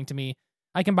satisfying to me.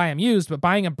 I can buy them used, but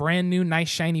buying a brand new, nice,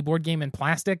 shiny board game in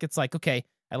plastic, it's like, okay,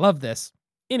 I love this.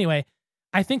 Anyway,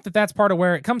 I think that that's part of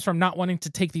where it comes from, not wanting to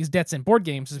take these debts in board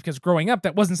games, is because growing up,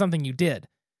 that wasn't something you did.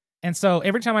 And so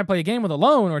every time I play a game with a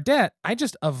loan or debt, I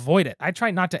just avoid it. I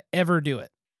try not to ever do it.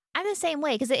 I'm the same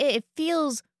way, because it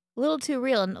feels a little too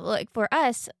real. And like for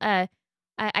us,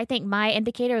 I think my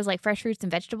indicator is like fresh fruits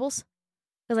and vegetables.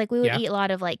 Because like we would eat a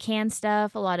lot of like canned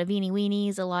stuff, a lot of weenie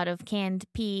weenies, a lot of canned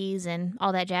peas and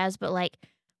all that jazz. But like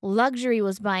luxury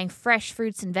was buying fresh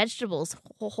fruits and vegetables.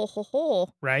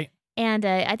 Right. And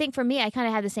I think for me, I kind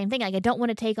of have the same thing. Like I don't want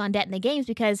to take on debt in the games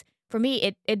because for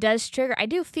me, it does trigger. I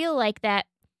do feel like that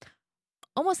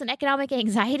almost an economic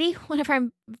anxiety whenever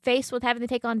I'm faced with having to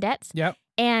take on debts. Yep.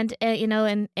 And,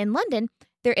 in London,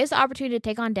 there is the opportunity to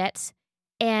take on debts.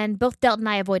 And both Delton and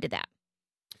I avoided that.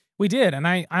 We did, and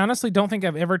I honestly don't think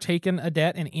I've ever taken a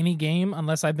debt in any game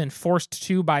unless I've been forced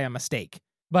to by a mistake.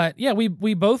 But yeah,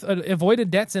 we both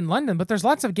avoided debts in London, but there's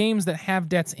lots of games that have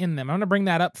debts in them. I'm going to bring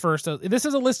that up first. So this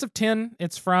is a list of 10.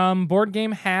 It's from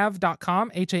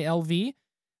BoardGameHalv.com, HALV.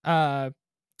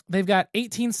 They've got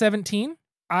 1817.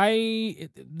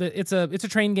 It's a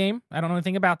train game. I don't know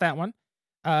anything about that one.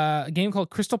 A game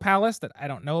called Crystal Palace that I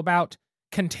don't know about.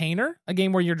 Container, a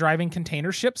game where you're driving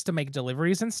container ships to make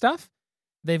deliveries and stuff.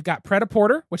 They've got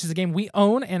Pret-a-Porter, which is a game we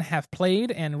own and have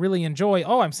played and really enjoy.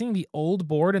 Oh, I'm seeing the old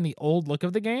board and the old look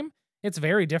of the game. It's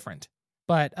very different.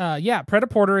 But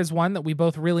Pret-a-Porter is one that we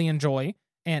both really enjoy,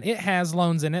 and it has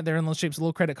loans in it. They're in the shapes of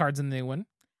little credit cards in the new one.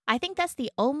 I think that's the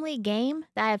only game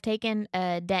that I have taken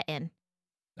a debt in.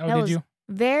 Oh, did you?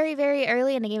 Very, very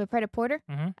early in the game of Pret-a-Porter.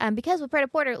 Mm-hmm. Because with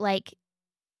Pret-a-Porter, like,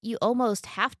 you almost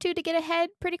have to get ahead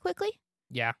pretty quickly.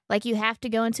 Yeah. Like, you have to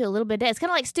go into a little bit of debt. It's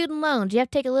kind of like student loans. You have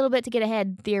to take a little bit to get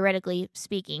ahead, theoretically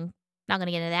speaking. Not going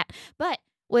to get into that. But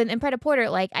in Pret-a-Porter,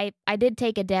 like, I did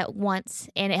take a debt once,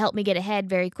 and it helped me get ahead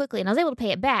very quickly. And I was able to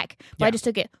pay it back. But I just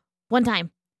took it one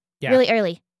time. Yeah. Really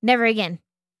early. Never again.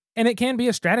 And it can be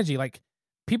a strategy. Like,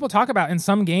 people talk about in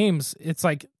some games, it's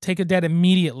like, take a debt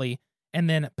immediately and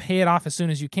then pay it off as soon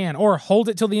as you can. Or hold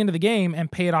it till the end of the game and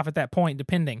pay it off at that point,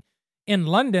 depending. In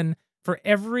London, for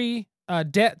every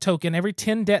debt token, every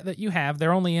 10 debt that you have,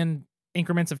 they're only in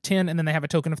increments of 10, and then they have a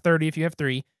token of 30 if you have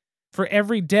 3. For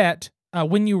every debt,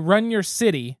 when you run your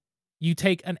city, you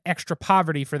take an extra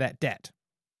poverty for that debt.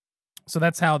 So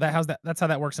that's how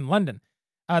that works in London.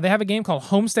 They have a game called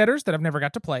Homesteaders that I've never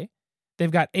got to play.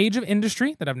 They've got Age of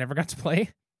Industry that I've never got to play.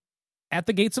 At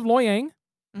the Gates of Loyang,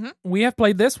 we have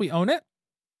played this. We own it.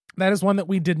 That is one that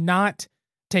we did not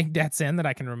take debts in that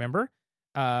I can remember.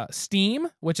 Steam,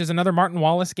 which is another Martin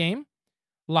Wallace game.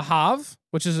 Le Havre,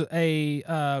 which is a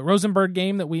Rosenberg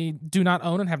game that we do not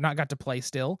own and have not got to play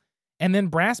still. And then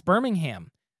Brass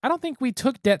Birmingham. I don't think we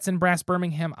took debts in Brass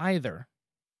Birmingham either.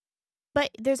 But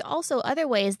there's also other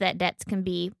ways that debts can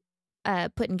be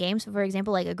put in games. For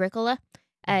example, like Agricola.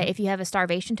 If you have a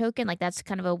starvation token, like that's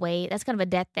kind of a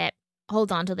debt that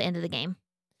holds on till the end of the game.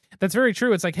 That's very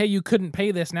true. It's like, hey, you couldn't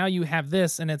pay this. Now you have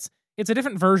this. And it's a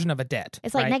different version of a debt.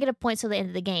 It's like negative points till the end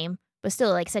of the game, but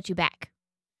still like set you back.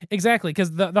 Exactly.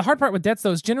 Because the hard part with debts,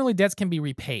 though, is generally debts can be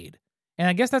repaid. And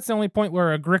I guess that's the only point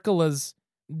where Agricola's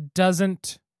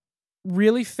doesn't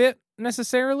really fit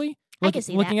necessarily. I can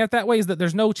see looking at it that way is that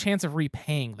there's no chance of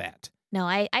repaying that. No,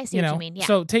 I see what you mean. Yeah.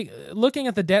 So looking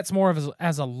at the debts more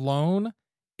as a loan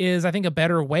is, I think, a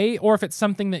better way, or if it's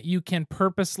something that you can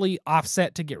purposely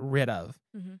offset to get rid of.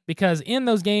 Mm-hmm. Because in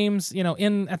those games,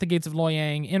 at the Gates of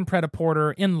Loyang, in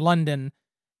Pret-a-Porter, in London,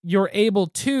 you're able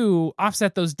to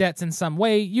offset those debts in some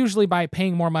way, usually by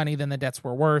paying more money than the debts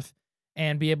were worth,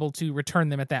 and be able to return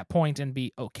them at that point and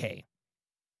be okay.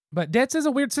 But debts is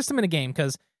a weird system in a game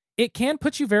because it can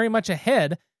put you very much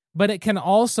ahead, but it can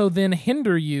also then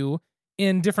hinder you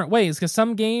in different ways. Because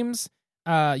some games,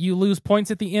 you lose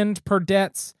points at the end per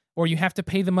debts, or you have to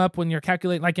pay them up when you're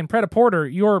calculating. Like in Pret-a-Porter,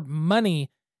 your money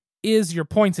is your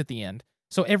points at the end.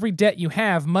 So every debt you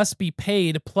have must be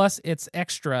paid plus its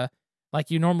extra, like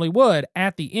you normally would,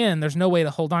 at the end. There's no way to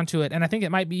hold on to it. And I think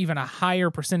it might be even a higher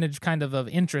percentage kind of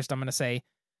interest, I'm going to say,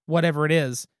 whatever it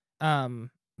is.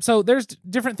 So there's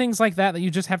different things like that you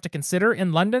just have to consider.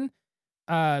 In London,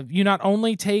 you not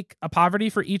only take a poverty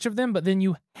for each of them, but then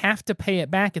you have to pay it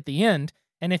back at the end.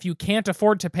 And if you can't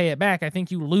afford to pay it back, I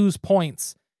think you lose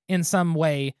points in some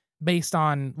way based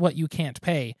on what you can't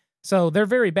pay. So they're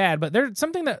very bad, but they're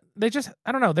something that they just,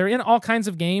 I don't know, they're in all kinds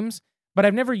of games, but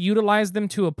I've never utilized them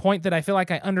to a point that I feel like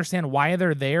I understand why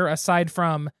they're there, aside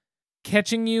from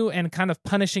catching you and kind of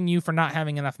punishing you for not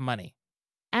having enough money.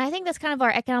 And I think that's kind of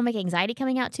our economic anxiety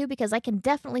coming out too, because I can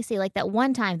definitely see like that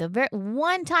one time, the very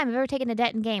one time I've ever taken a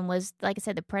debt in game was, like I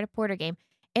said, the Pret-a-Porter game.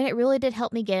 And it really did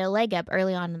help me get a leg up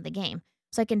early on in the game.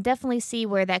 So I can definitely see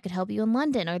where that could help you in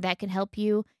London, or that can help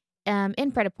you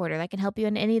in Pret-a-Porter. That can help you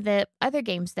in any of the other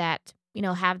games that,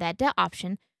 have that debt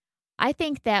option. I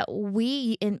think that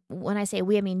when I say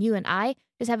we, I mean you and I,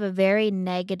 just have a very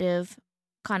negative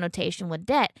connotation with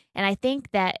debt. And I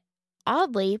think that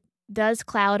oddly does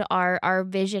cloud our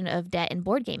vision of debt in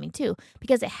board gaming too,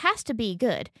 because it has to be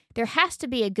good. There has to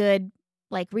be a good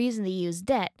reason to use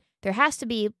debt. There has to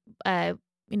be a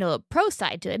pro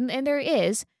side to it, and there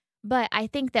is. But I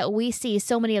think that we see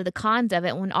so many of the cons of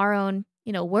it when our own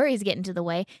worries get into the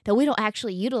way, that we don't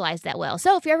actually utilize that well.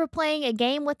 So if you're ever playing a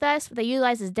game with us that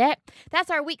utilizes debt,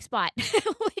 that's our weak spot. We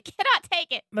cannot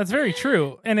take it. That's very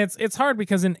true. And it's hard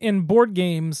because in board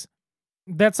games,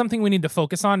 that's something we need to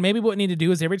focus on. Maybe what we need to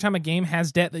do is every time a game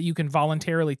has debt that you can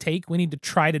voluntarily take, we need to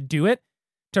try to do it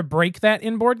to break that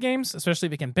in board games, especially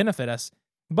if it can benefit us.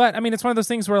 But I mean, it's one of those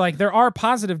things where there are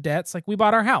positive debts. Like we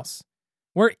bought our house.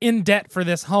 We're in debt for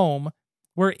this home.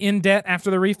 We're in debt after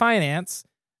the refinance,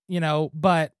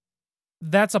 but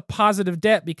that's a positive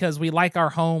debt because we like our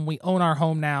home. We own our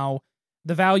home now.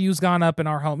 The value's gone up in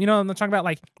our home. I'm talking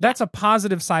about that's a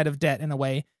positive side of debt in a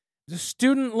way. The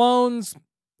student loans,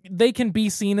 they can be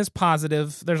seen as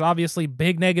positive. There's obviously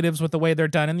big negatives with the way they're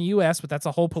done in the U.S., but that's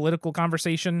a whole political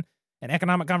conversation, an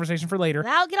economic conversation for later.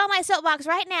 I'll get on my soapbox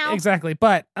right now. Exactly.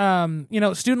 But,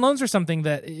 student loans are something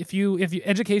that if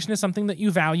education is something that you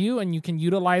value and you can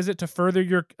utilize it to further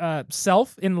your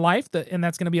self in life, and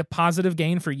that's going to be a positive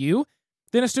gain for you,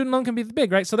 then a student loan can be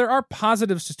big, right? So there are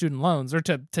positives to student loans or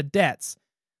to debts.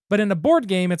 But in a board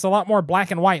game, it's a lot more black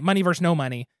and white, money versus no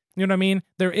money. You know what I mean?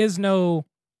 There is no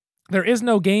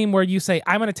game where you say,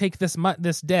 I'm going to take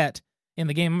this debt in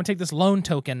the game. I'm going to take this loan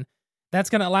token. That's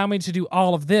going to allow me to do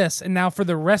all of this. And now for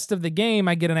the rest of the game,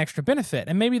 I get an extra benefit.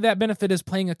 And maybe that benefit is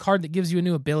playing a card that gives you a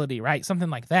new ability, right? Something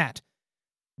like that.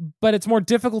 But it's more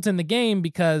difficult in the game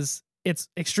because it's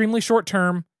extremely short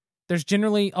term. There's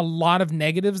generally a lot of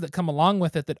negatives that come along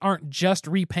with it that aren't just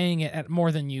repaying it at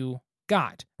more than you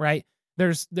got, right?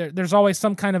 There's always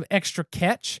some kind of extra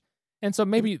catch. And so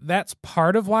maybe that's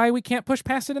part of why we can't push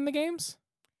past it in the games.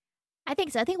 I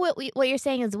think so. I think what you're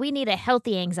saying is we need a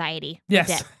healthy anxiety. with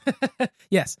Yes. debt.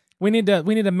 Yes. We need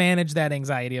to manage that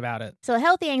anxiety about it. So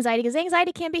healthy anxiety, because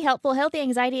anxiety can be helpful. Healthy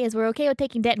anxiety is we're okay with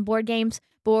taking debt in board games,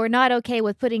 but we're not okay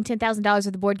with putting $10,000 worth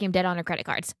of board game debt on our credit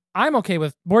cards. I'm okay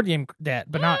with board game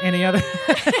debt, but not any other.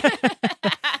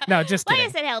 No, just Why kidding.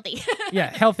 is it healthy?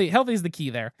 Yeah, healthy is the key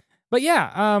there. But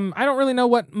yeah, I don't really know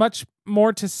what much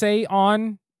more to say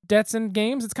on debts and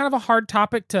games. It's kind of a hard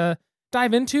topic to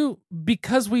dive into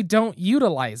because we don't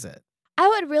utilize it. I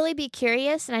would really be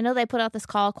curious, and I know they put out this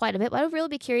call quite a bit, but I would really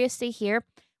be curious to hear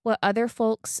what other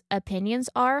folks' opinions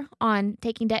are on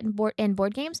taking debt in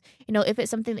board games. You know, if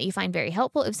it's something that you find very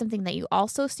helpful, if it's something that you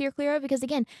also steer clear of. Because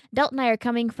again, Delt and I are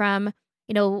coming from,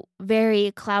 you know,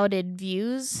 very clouded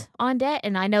views on debt.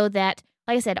 And I know that,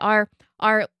 like I said, our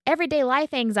everyday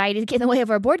life anxieties get in the way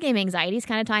of our board game anxieties,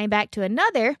 kind of tying back to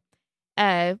another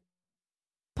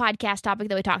podcast topic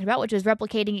that we talked about, which is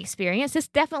replicating experience. This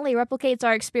definitely replicates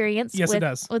our experience Yes, it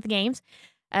does. with games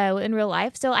in real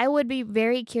life. So I would be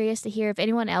very curious to hear if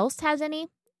anyone else has any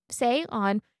say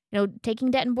on, you know,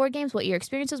 taking debt in board games, what your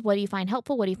experience is, what do you find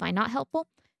helpful, what do you find not helpful.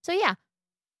 So yeah,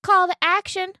 call to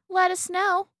action. Let us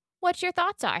know what your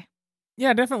thoughts are.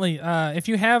 Yeah, definitely. If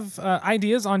you have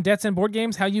ideas on debts and board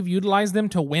games, how you've utilized them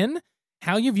to win,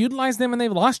 how you've utilized them and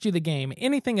they've lost you the game,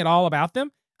 anything at all about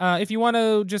them. If you want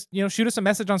to just, you know, shoot us a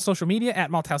message on social media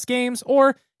at Malthouse Games,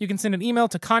 or you can send an email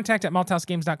to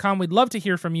contact@malthousegames.com. We'd love to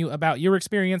hear from you about your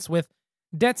experience with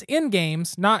debts in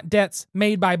games, not debts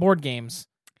made by board games.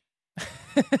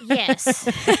 Yes.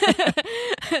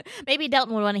 Maybe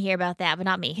Delton would want to hear about that, but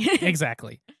not me.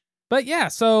 Exactly. But yeah,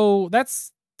 so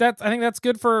that's I think that's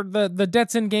good for the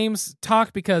debts in games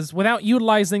talk, because without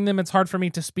utilizing them, it's hard for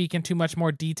me to speak in too much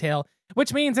more detail,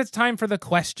 which means it's time for the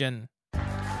question.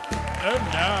 And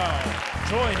now,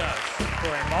 join us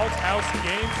for a Malthouse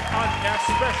Games podcast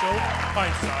special,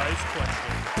 Pint-Sized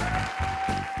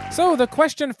Question. So the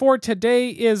question for today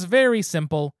is very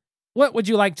simple. What would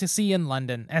you like to see in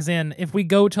London? As in, if we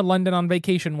go to London on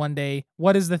vacation one day,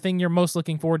 what is the thing you're most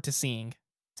looking forward to seeing?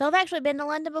 So I've actually been to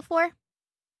London before,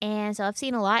 and so I've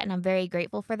seen a lot, and I'm very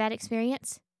grateful for that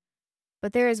experience.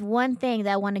 But there is one thing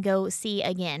that I want to go see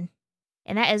again,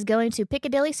 and that is going to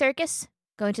Piccadilly Circus,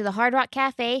 going to the Hard Rock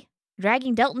Cafe,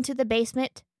 dragging Delton to the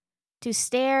basement to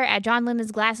stare at John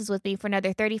Lennon's glasses with me for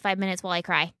another 35 minutes while I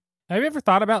cry. Have you ever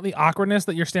thought about the awkwardness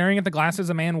that you're staring at the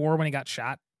glasses a man wore when he got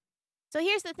shot? So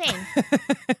here's the thing.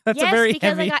 That's yes, a very because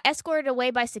heavy... I got escorted away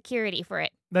by security for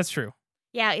it. That's true.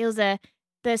 Yeah, it was the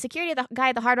security of the guy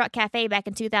at the Hard Rock Cafe back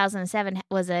in 2007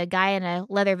 was a guy in a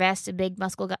leather vest, a big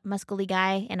muscly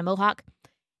guy and a mohawk.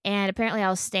 And apparently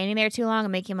I was standing there too long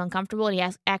and making him uncomfortable, and he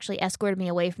actually escorted me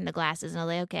away from the glasses. And I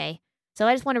was like, okay. So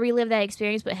I just want to relive that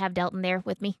experience, but have Delton there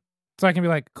with me. So I can be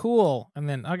like, cool, and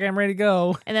then, okay, I'm ready to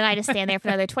go. And then I just stand there for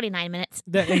another 29 minutes.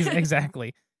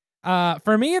 Exactly.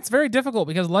 For me, it's very difficult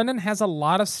because London has a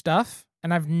lot of stuff,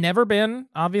 and I've never been.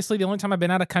 Obviously, the only time I've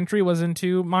been out of country was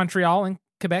into Montreal and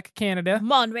Quebec, Canada.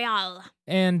 Montreal.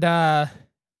 And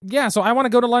yeah, so I want to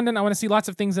go to London. I want to see lots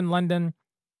of things in London.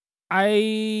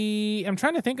 I am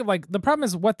trying to think of, like, the problem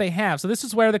is what they have. So this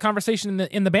is where the conversation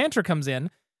in the banter comes in,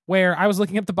 where I was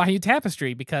looking up the Bayeux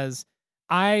Tapestry because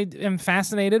I am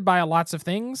fascinated by lots of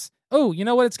things. Oh, you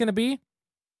know what it's going to be?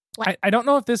 What? I don't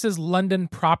know if this is London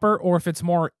proper or if it's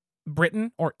more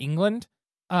Britain or England.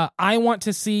 I want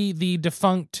to see the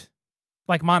defunct,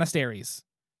 like, monasteries.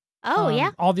 Oh,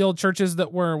 yeah. All the old churches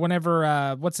that were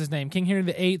whenever, what's his name? King Henry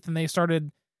VIII, and they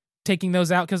started taking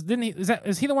those out. Because didn't he,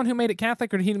 is he the one who made it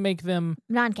Catholic, or did he make them?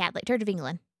 Non-Catholic, Church of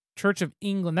England. Church of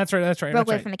England. That's right. Broke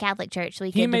away from the Catholic Church so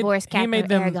he could divorce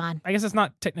Catherine Aragon. I guess it's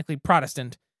not technically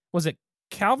Protestant. Was it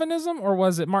Calvinism or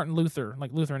was it Martin Luther,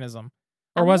 like Lutheranism?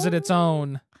 Or was it its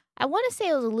own? I want to say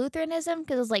it was Lutheranism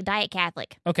because it was like Diet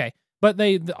Catholic. Okay. But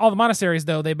all the monasteries,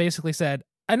 though, they basically said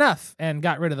enough and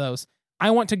got rid of those.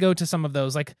 I want to go to some of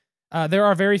those. Like, there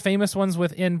are very famous ones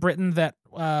within Britain that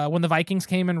when the Vikings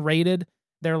came and raided,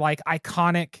 they're like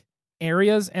iconic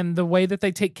areas, and the way that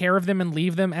they take care of them and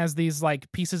leave them as these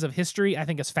like pieces of history, I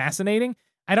think is fascinating.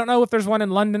 I don't know if there's one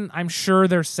in London. I'm sure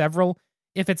there's several.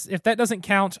 If that doesn't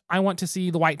count, I want to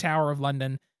see the White Tower of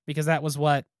London, because that was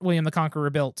what William the Conqueror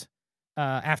built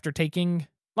after taking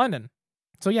London.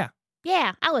 So yeah.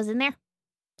 Yeah, I was in there.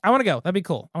 I want to go. That'd be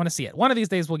cool. I want to see it. One of these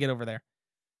days we'll get over there.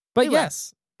 But We will.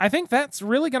 yes, I think that's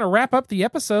really going to wrap up the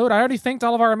episode. I already thanked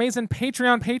all of our amazing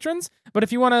Patreon patrons, but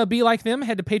if you want to be like them,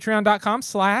 head to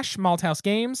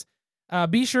patreon.com/malthousegames.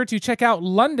 Be sure to check out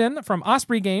London from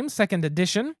Osprey Games, 2nd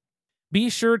edition.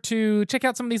 Be sure to check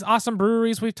out some of these awesome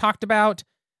breweries we've talked about.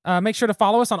 Make sure to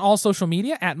follow us on all social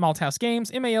media at Malthouse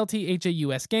Games,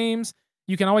 MALTHAUS Games.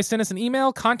 You can always send us an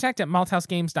email,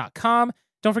 contact@malthousegames.com.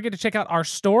 Don't forget to check out our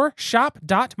store,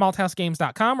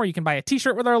 shop.malthousegames.com, where you can buy a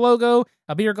t-shirt with our logo,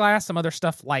 a beer glass, some other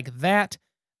stuff like that.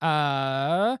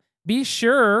 Be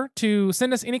sure to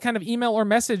send us any kind of email or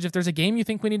message if there's a game you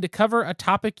think we need to cover, a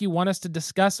topic you want us to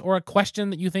discuss, or a question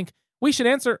that you think we should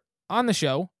answer on the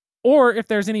show, or if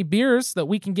there's any beers that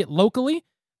we can get locally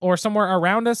or somewhere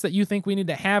around us that you think we need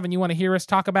to have and you want to hear us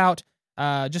talk about,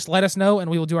 just let us know and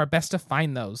we will do our best to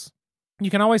find those. You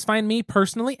can always find me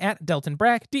personally at Delton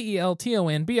Brack,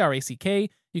 DeltonBrack.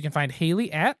 You can find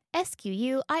Haley at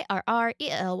SQUIRRELYDEEK,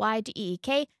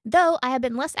 though I have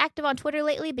been less active on Twitter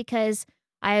lately because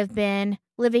I have been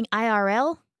living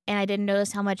IRL and I didn't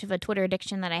notice how much of a Twitter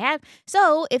addiction that I have.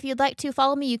 So if you'd like to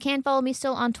follow me, you can follow me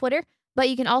still on Twitter, but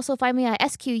you can also find me at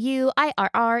SQUIRRELYDEEK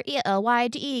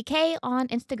on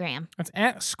Instagram. That's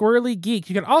at Squirrely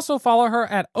Geek. You can also follow her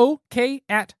at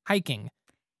OK@hiking.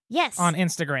 Yes. On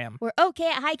Instagram. We're okay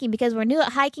at hiking because we're new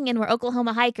at hiking and we're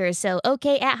Oklahoma hikers. So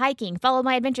okay at hiking. Follow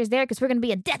my adventures there because we're going to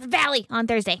be in Death Valley on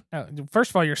Thursday.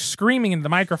 First of all, you're screaming into the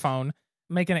microphone,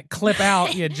 making it clip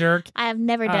out, you jerk. I have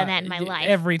never done that in my life.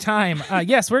 Every time.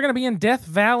 Yes, we're going to be in Death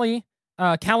Valley,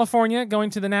 California, going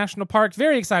to the national park.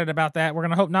 Very excited about that. We're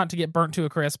going to hope not to get burnt to a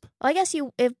crisp. Well, I guess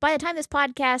if by the time this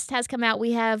podcast has come out,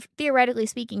 we have, theoretically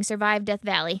speaking, survived Death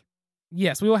Valley.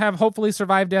 Yes, we will have hopefully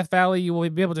survived Death Valley. You will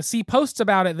be able to see posts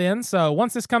about it then. So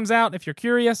once this comes out, if you're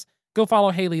curious, go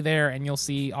follow Haley there and you'll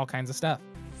see all kinds of stuff.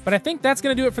 But I think that's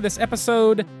going to do it for this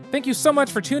episode. Thank you so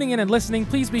much for tuning in and listening.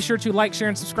 Please be sure to like, share,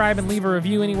 and subscribe and leave a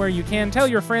review anywhere you can. Tell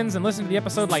your friends and listen to the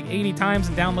episode like 80 times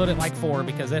and download it like 4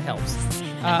 because it helps.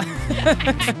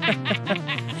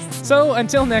 So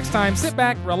until next time, sit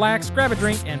back, relax, grab a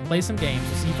drink, and play some games.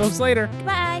 We'll see you folks later.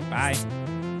 Bye. Bye.